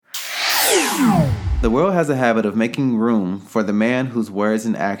The world has a habit of making room for the man whose words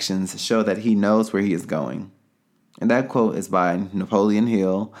and actions show that he knows where he is going. And that quote is by Napoleon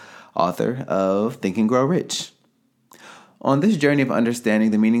Hill, author of Think and Grow Rich. On this journey of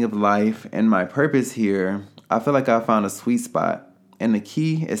understanding the meaning of life and my purpose here, I feel like I found a sweet spot, and the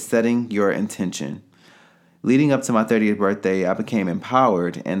key is setting your intention. Leading up to my 30th birthday, I became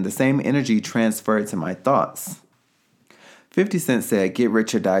empowered, and the same energy transferred to my thoughts. 50 Cent said, "Get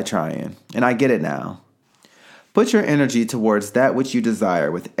rich or die trying," and I get it now. Put your energy towards that which you desire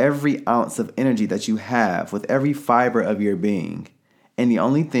with every ounce of energy that you have, with every fiber of your being. And the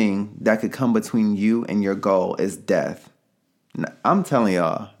only thing that could come between you and your goal is death. Now, I'm telling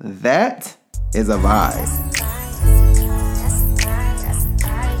y'all, that is a vibe.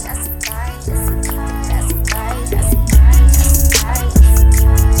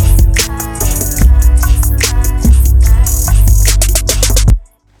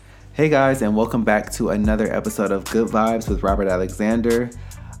 Hey guys, and welcome back to another episode of Good Vibes with Robert Alexander.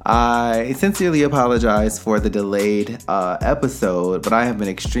 I sincerely apologize for the delayed episode, but I have been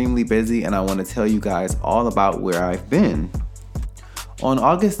extremely busy and I want to tell you guys all about where I've been. On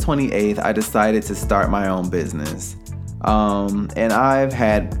August 28th, I decided to start my own business. And I've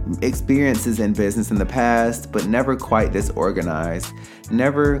had experiences in business in the past, but never quite this organized,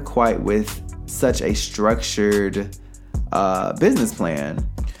 never quite with such a structured business plan.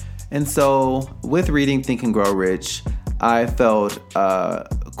 And so with reading Think and Grow Rich, I felt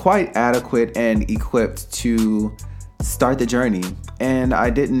quite adequate and equipped to start the journey. And I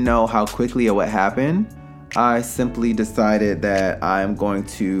didn't know how quickly it would happen. I simply decided that I'm going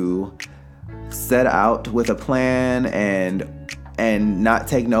to set out with a plan and not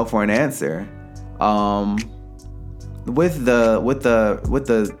take no for an answer. With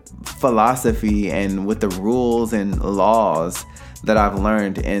the philosophy and with the rules and laws that I've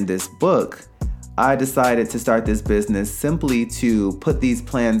learned in this book, I decided to start this business simply to put these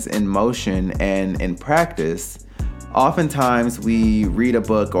plans in motion and in practice. Oftentimes we read a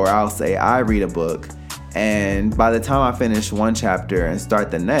book, or I'll say I read a book, and by the time I finish one chapter and start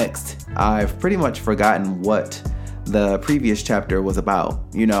the next, I've pretty much forgotten what the previous chapter was about.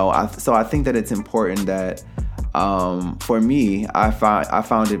 So I think that it's important that for me, I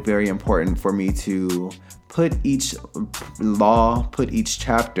found it very important for me to put each law, put each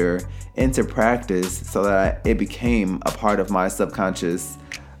chapter into practice so that it became a part of my subconscious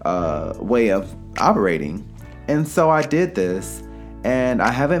way of operating. And so I did this, and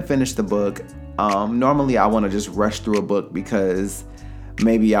I haven't finished the book. Normally I want to just rush through a book because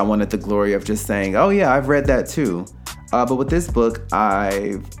maybe I wanted the glory of just saying, oh yeah, I've read that too. But with this book,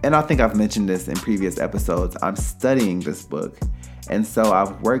 I think I've mentioned this in previous episodes, I'm studying this book. And so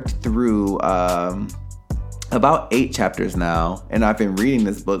I've worked through about 8 chapters now, and I've been reading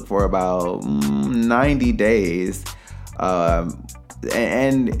this book for about 90 days. And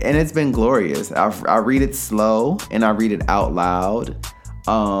it's been glorious. I read it slow and I read it out loud.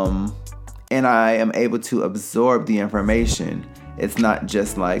 And I am able to absorb the information. It's not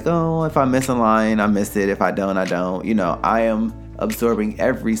just like, oh, if I miss a line, I miss it. If I don't, I don't. I am absorbing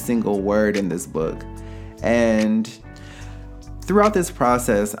every single word in this book. And throughout this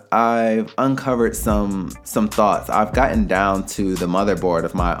process, I've uncovered some thoughts. I've gotten down to the motherboard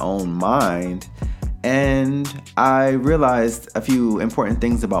of my own mind, and I realized a few important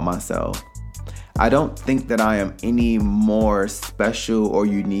things about myself. I don't think that I am any more special or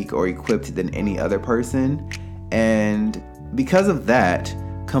unique or equipped than any other person. And because of that,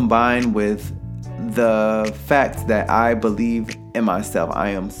 combined with the fact that I believe in myself, I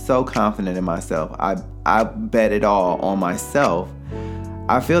am so confident in myself, I bet it all on myself,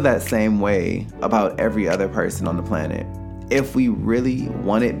 I feel that same way about every other person on the planet. If we really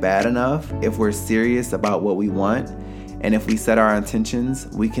want it bad enough, if we're serious about what we want, and if we set our intentions,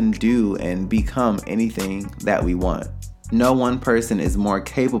 we can do and become anything that we want. No one person is more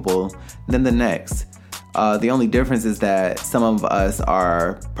capable than the next. The only difference is that some of us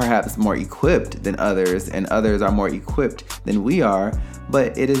are perhaps more equipped than others, and others are more equipped than we are.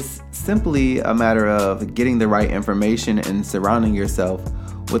 But it is simply a matter of getting the right information and surrounding yourself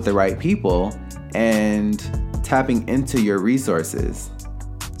with the right people and tapping into your resources.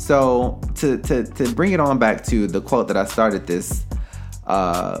 So to bring it on back to the quote that I started this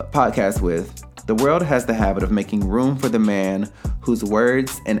podcast with, the world has the habit of making room for the man whose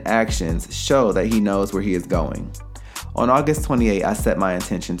words and actions show that he knows where he is going. On August 28th, I set my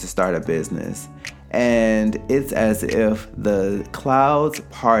intention to start a business. And it's as if the clouds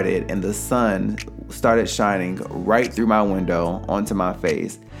parted and the sun started shining right through my window onto my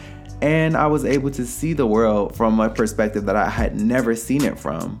face. And I was able to see the world from a perspective that I had never seen it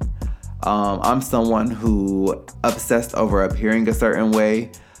from. I'm someone who obsessed over appearing a certain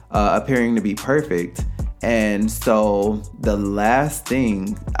way, appearing to be perfect. And so the last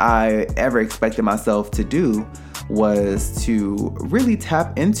thing I ever expected myself to do was to really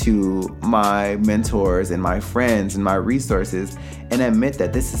tap into my mentors and my friends and my resources and admit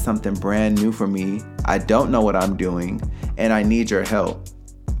that this is something brand new for me. I don't know what I'm doing and I need your help.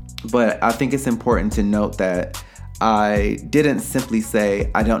 But I think it's important to note that I didn't simply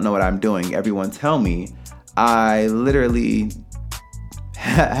say, I don't know what I'm doing. Everyone tell me. I literally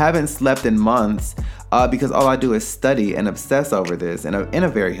haven't slept in months because all I do is study and obsess over this in a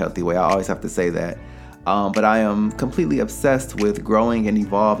very healthy way. I always have to say that. But I am completely obsessed with growing and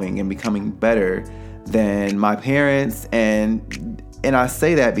evolving and becoming better than my parents. And I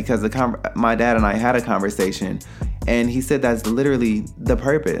say that because my dad and I had a conversation, and he said that's literally the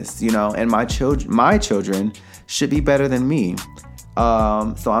purpose, and my children should be better than me.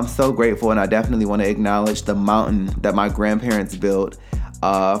 So I'm so grateful, and I definitely want to acknowledge the mountain that my grandparents built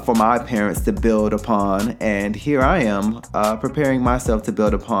for my parents to build upon. And here I am preparing myself to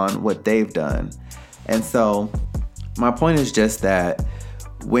build upon what they've done. And so my point is just that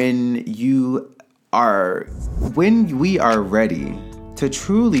when we are ready to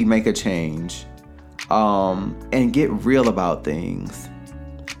truly make a change and get real about things,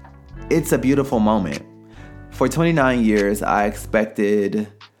 it's a beautiful moment. For 29 years, I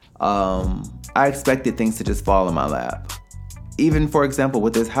expected things to just fall in my lap. Even, for example,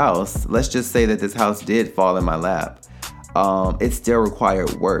 with this house, let's just say that this house did fall in my lap. It still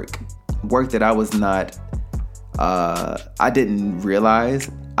required work that I was not, I didn't realize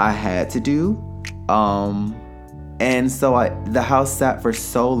I had to do. And so the house sat for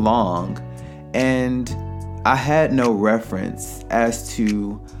so long, and I had no reference as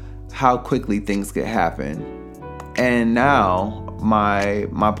to how quickly things could happen. And now my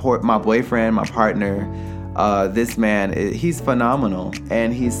boyfriend, my partner, this man, he's phenomenal,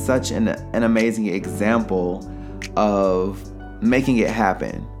 and he's such an amazing example of making it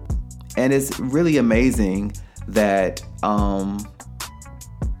happen. And it's really amazing that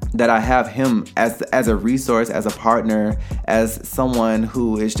that I have him as a resource, as a partner, as someone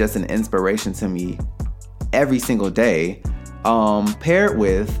who is just an inspiration to me every single day, paired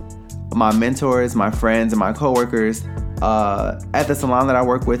with my mentors, my friends, and my coworkers at the salon that I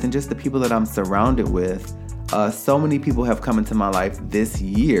work with, and just the people that I'm surrounded with. So many people have come into my life this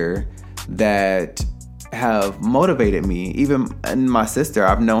year that have motivated me. Even my sister,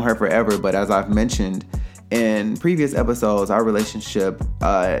 I've known her forever, but as I've mentioned in previous episodes, our relationship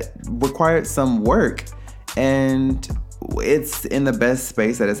required some work, and it's in the best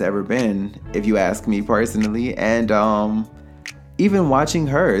space that it's ever been, if you ask me personally. And even watching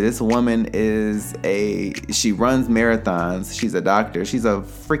her, this woman she runs marathons, she's a doctor, she's a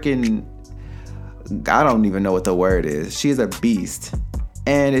freaking, I don't even know what the word is, she's a beast.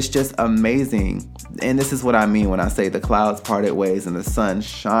 And it's just amazing. And this is what I mean when I say the clouds parted ways and the sun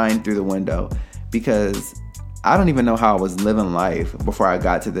shined through the window, because I don't even know how I was living life before I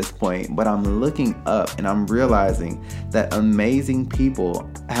got to this point, but I'm looking up and I'm realizing that amazing people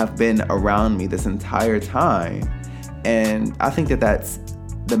have been around me this entire time. And I think that that's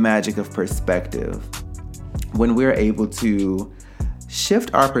the magic of perspective. When we're able to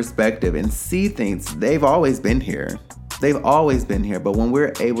shift our perspective and see things, they've always been here. They've always been here. But when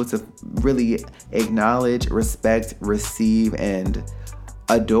we're able to really acknowledge, respect, receive, and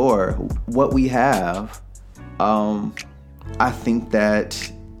adore what we have, I think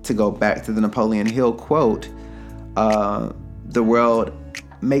that, to go back to the Napoleon Hill quote, the world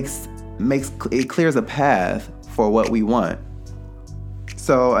it clears a path for what we want.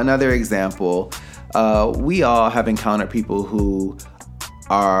 So another example, we all have encountered people who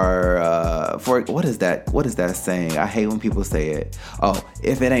are what is that saying? I hate when people say it. Oh,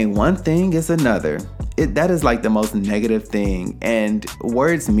 if it ain't one thing, it's another. That is like the most negative thing. And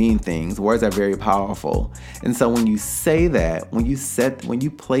words mean things. Words are very powerful. And so when you say that, when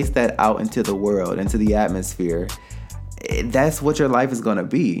you place that out into the world, into the atmosphere, that's what your life is going to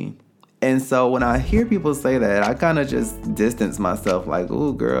be. And so when I hear people say that, I kind of just distance myself, like,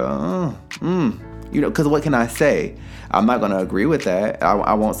 "Ooh, girl, because what can I say? I'm not going to agree with that.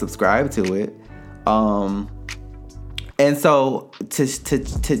 I won't subscribe to it." And so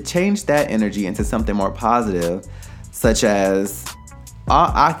to change that energy into something more positive, such as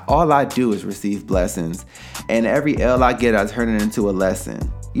all I do is receive blessings, and every L I get, I turn it into a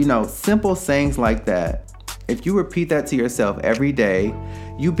lesson. Simple sayings like that. If you repeat that to yourself every day,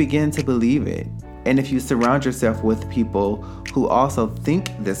 you begin to believe it. And if you surround yourself with people who also think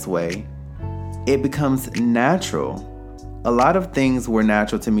this way, it becomes natural. a lot of things were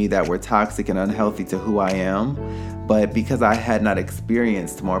natural to me that were toxic and unhealthy to who I am. But because I had not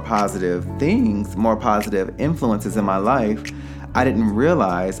experienced more positive things, more positive influences in my life, I didn't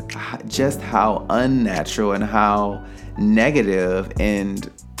realize just how unnatural and how negative and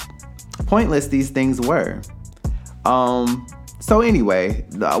pointless these things were. So anyway,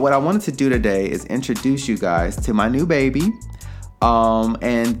 what I wanted to do today is introduce you guys to my new baby.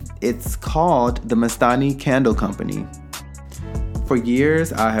 And it's called the Mastani Candle Company. For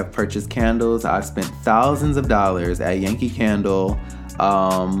years, I have purchased candles. I've spent thousands of dollars at Yankee Candle.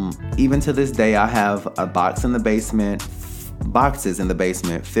 Even to this day, I have boxes in the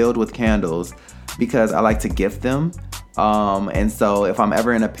basement filled with candles because I like to gift them. And so if I'm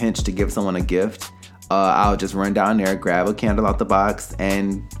ever in a pinch to give someone a gift, I'll just run down there, grab a candle out the box,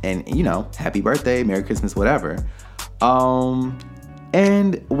 and happy birthday, Merry Christmas, whatever.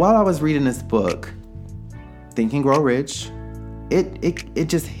 And while I was reading this book, Think and Grow Rich, it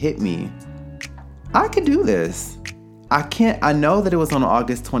just hit me. I could do this. I know that it was on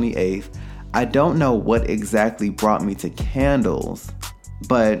August 28th. I don't know what exactly brought me to candles,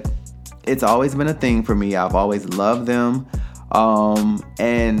 but it's always been a thing for me. I've always loved them.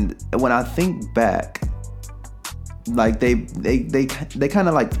 And when I think back, like they kind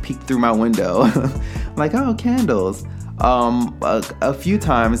of like peek through my window, like, oh, candles. A few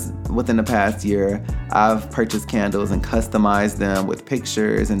times within the past year, I've purchased candles and customized them with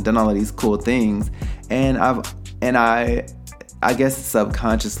pictures and done all of these cool things. And I guess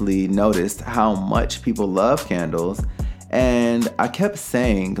subconsciously noticed how much people love candles. And I kept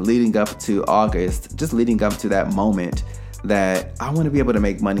saying, leading up to August, just leading up to that moment, that I want to be able to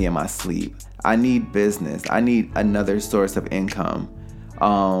make money in my sleep. I need business. I need another source of income.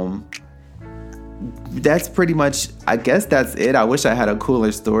 That's pretty much, I guess that's it. I wish I had a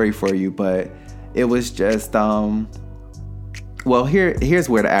cooler story for you, but it was just, here's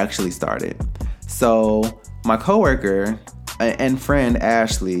where it actually started. So my coworker and friend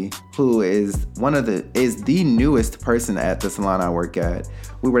Ashley, who is the newest person at the salon I work at,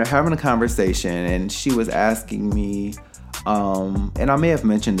 we were having a conversation and she was asking me, and I may have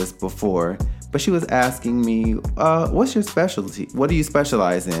mentioned this before, but she was asking me, what's your specialty? What do you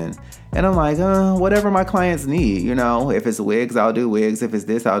specialize in? And I'm like, whatever my clients need. If it's wigs, I'll do wigs. If it's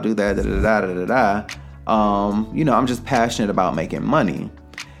this, I'll do that. I'm just passionate about making money.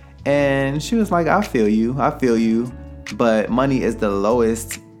 And she was like, I feel you. But money is the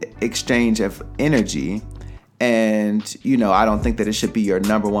lowest exchange of energy. And, I don't think that it should be your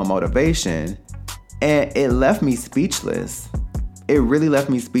number one motivation. And it left me speechless. It really left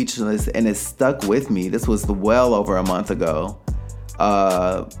me speechless, and it stuck with me. This was well over a month ago.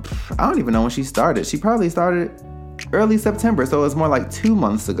 I don't even know when she started. She probably started early September, so it was more like 2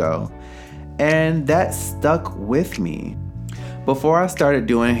 months ago. And that stuck with me. Before I started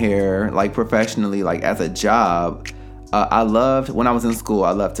doing hair, like professionally, like as a job, when I was in school,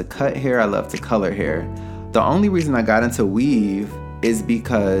 I loved to cut hair, I loved to color hair. The only reason I got into weave is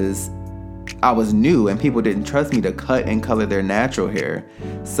because I was new and people didn't trust me to cut and color their natural hair.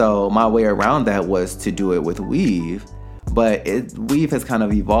 So my way around that was to do it with weave. But weave has kind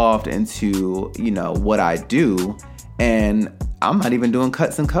of evolved into, what I do. And I'm not even doing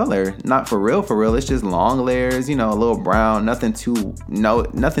cuts and color. Not for real. It's just long layers, a little brown, nothing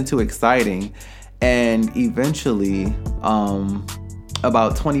too exciting. And eventually,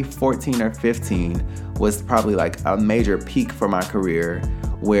 about 2014 or 15 was probably like a major peak for my career,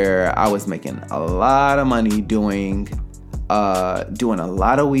 where I was making a lot of money doing a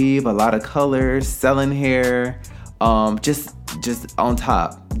lot of weave, a lot of colors, selling hair, just on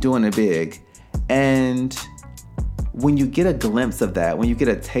top, doing it big. And when you get a glimpse of that, when you get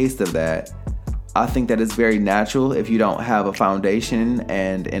a taste of that, I think that it's very natural if you don't have a foundation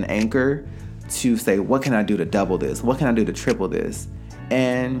and an anchor to say, what can I do to double this? What can I do to triple this?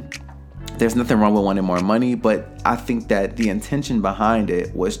 And there's nothing wrong with wanting more money, but I think that the intention behind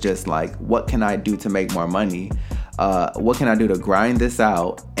it was just like, what can I do to make more money? What can I do to grind this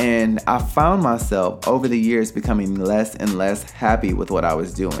out? And I found myself over the years becoming less and less happy with what I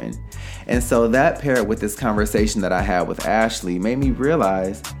was doing. And so that paired with this conversation that I had with Ashley made me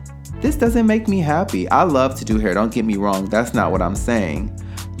realize this doesn't make me happy. I love to do hair, don't get me wrong. That's not what I'm saying.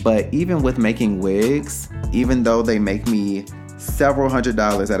 But even with making wigs, even though they make me several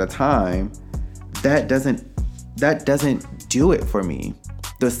 $100s at a time, that doesn't do it for me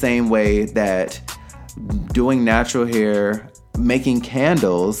the same way that doing natural hair, making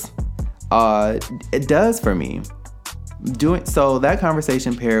candles, it does for me. So that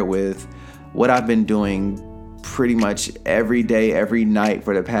conversation paired with what I've been doing pretty much every day, every night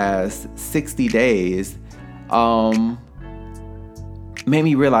for the past 60 days, made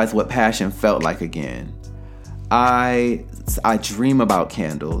me realize what passion felt like again. I dream about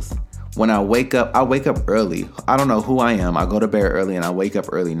candles. When I wake up early. I don't know who I am. I go to bed early and I wake up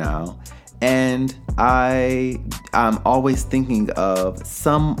early now. And I'm always thinking of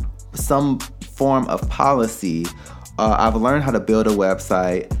some form of policy. I've learned how to build a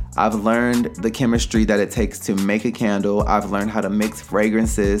website. I've learned the chemistry that it takes to make a candle. I've learned how to mix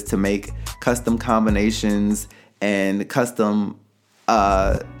fragrances, to make custom combinations and custom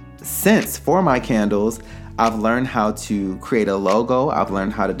scents for my candles. I've learned how to create a logo. I've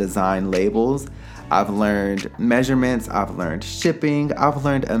learned how to design labels. I've learned measurements. I've learned shipping. I've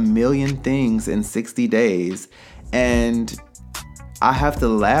learned a million things in 60 days. And I have to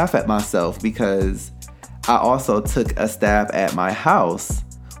laugh at myself because I also took a stab at my house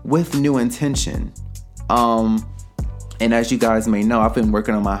with new intention. And as you guys may know, I've been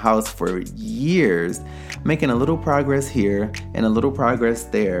working on my house for years, making a little progress here and a little progress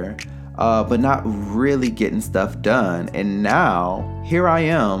there. But not really getting stuff done. And now, here I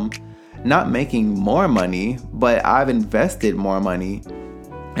am, not making more money, but I've invested more money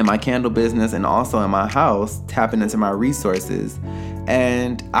in my candle business and also in my house, tapping into my resources.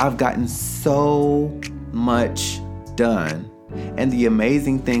 And I've gotten so much done. And the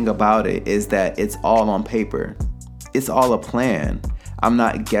amazing thing about it is that it's all on paper. It's all a plan. I'm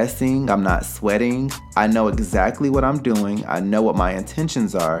not guessing. I'm not sweating. I know exactly what I'm doing. I know what my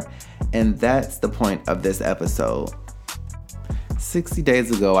intentions are. And that's the point of this episode. 60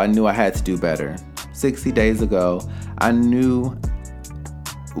 days ago, I knew I had to do better. 60 days ago, I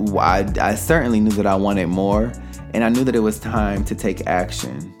certainly knew that I wanted more. And I knew that it was time to take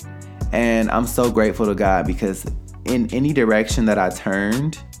action. And I'm so grateful to God because in any direction that I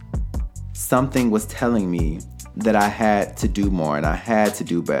turned, something was telling me that I had to do more and I had to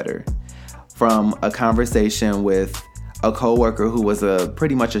do better. From a conversation with a coworker who was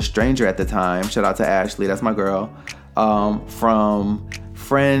pretty much a stranger at the time. Shout out to Ashley, that's my girl. From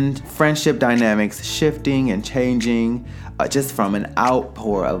friendship dynamics shifting and changing, just from an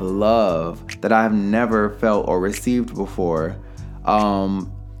outpour of love that I've never felt or received before. From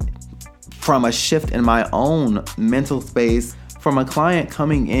a shift in my own mental space, from a client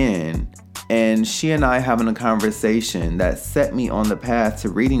coming in and she and I having a conversation that set me on the path to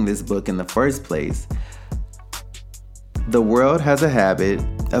reading this book in the first place. The world has a habit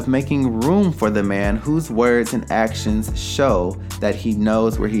of making room for the man whose words and actions show that he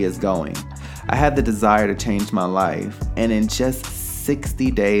knows where he is going. I had the desire to change my life, and in just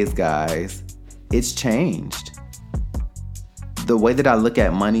 60 days, guys, it's changed. The way that I look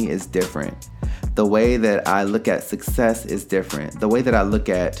at money is different. The way that I look at success is different. The way that I look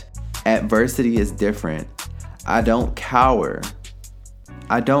at adversity is different. I don't cower.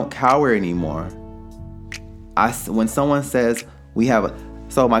 I don't cower anymore. When someone says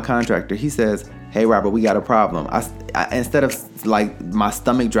so my contractor, he says, "Hey Robert, we got a problem." I instead of like my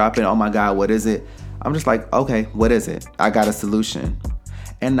stomach dropping, "Oh my God, what is it?" I'm just like, "Okay, what is it? I got a solution."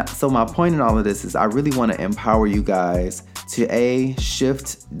 And so my point in all of this is I really want to empower you guys to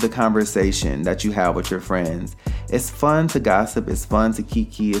shift the conversation that you have with your friends. It's fun to gossip, it's fun to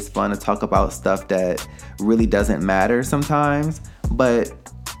kiki, it's fun to talk about stuff that really doesn't matter sometimes, but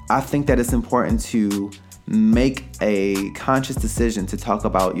I think that it's important to make a conscious decision to talk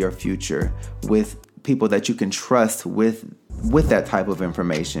about your future with people that you can trust with that type of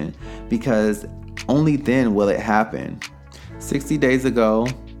information, because only then will it happen. 60 days ago,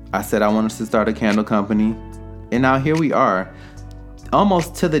 I said I wanted to start a candle company, and now here we are.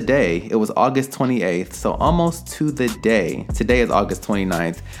 Almost to the day. It was August 28th, so almost to the day. Today is August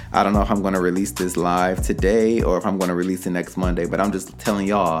 29th. I don't know if I'm going to release this live today or if I'm going to release it next Monday, but I'm just telling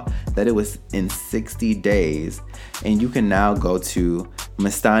y'all that it was in 60 days. And you can now go to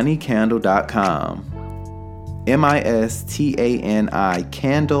MistaNiCandle.com, MISTANI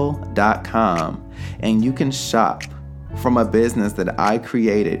candle.com, and you can shop from a business that I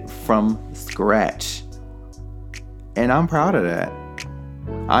created from scratch. And I'm proud of that.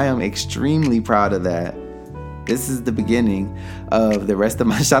 I am extremely proud of that. This is the beginning of the rest of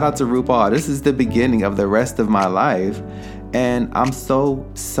my, shout out to RuPaul. This is the beginning of the rest of my life. And I'm so,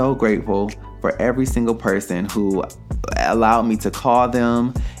 so grateful for every single person who allowed me to call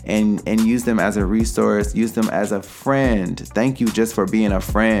them and use them as a resource, use them as a friend. Thank you just for being a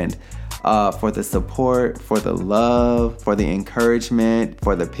friend, for the support, for the love, for the encouragement,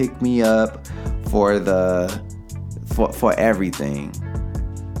 for the pick me up, for everything.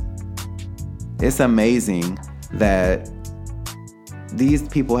 It's amazing that these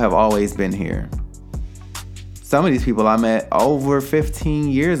people have always been here. Some of these people I met over 15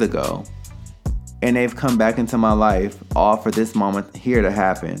 years ago. And they've come back into my life all for this moment here to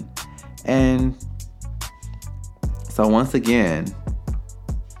happen. And so once again,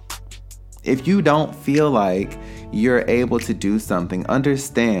 if you don't feel like you're able to do something,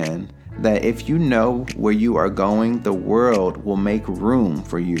 understand that if you know where you are going, the world will make room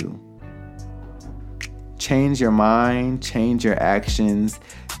for you. Change your mind, change your actions,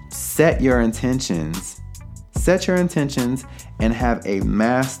 set your intentions. Set your intentions and have a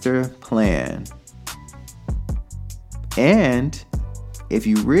master plan. And if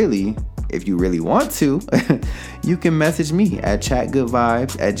you really want to, you can message me at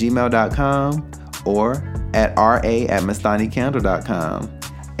chatgoodvibes@gmail.com or at ra@masthanicandle.com.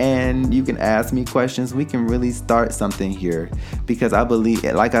 And you can ask me questions. We can really start something here, because I believe,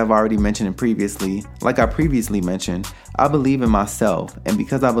 like I previously mentioned, I believe in myself. And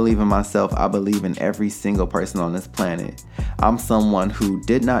because I believe in myself, I believe in every single person on this planet. I'm someone who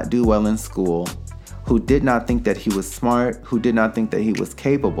did not do well in school, who did not think that he was smart, who did not think that he was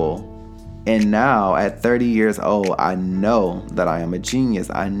capable. And now at 30 years old, I know that I am a genius.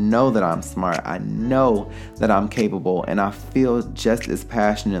 I know that I'm smart. I know that I'm capable. And I feel just as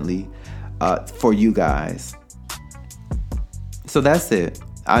passionately for you guys. So that's it.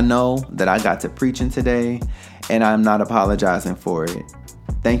 I know that I got to preaching today, and I'm not apologizing for it.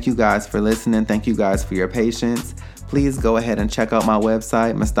 Thank you guys for listening. Thank you guys for your patience. Please go ahead and check out my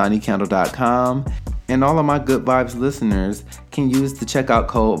website, masthanicandle.com. And all of my Good Vibes listeners can use the checkout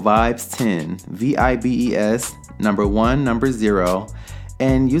code VIBES10, VIBES, 1, 0,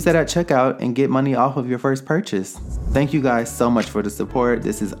 and use that at checkout and get money off of your first purchase. Thank you guys so much for the support.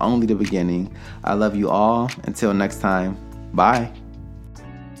 This is only the beginning. I love you all. Until next time, bye.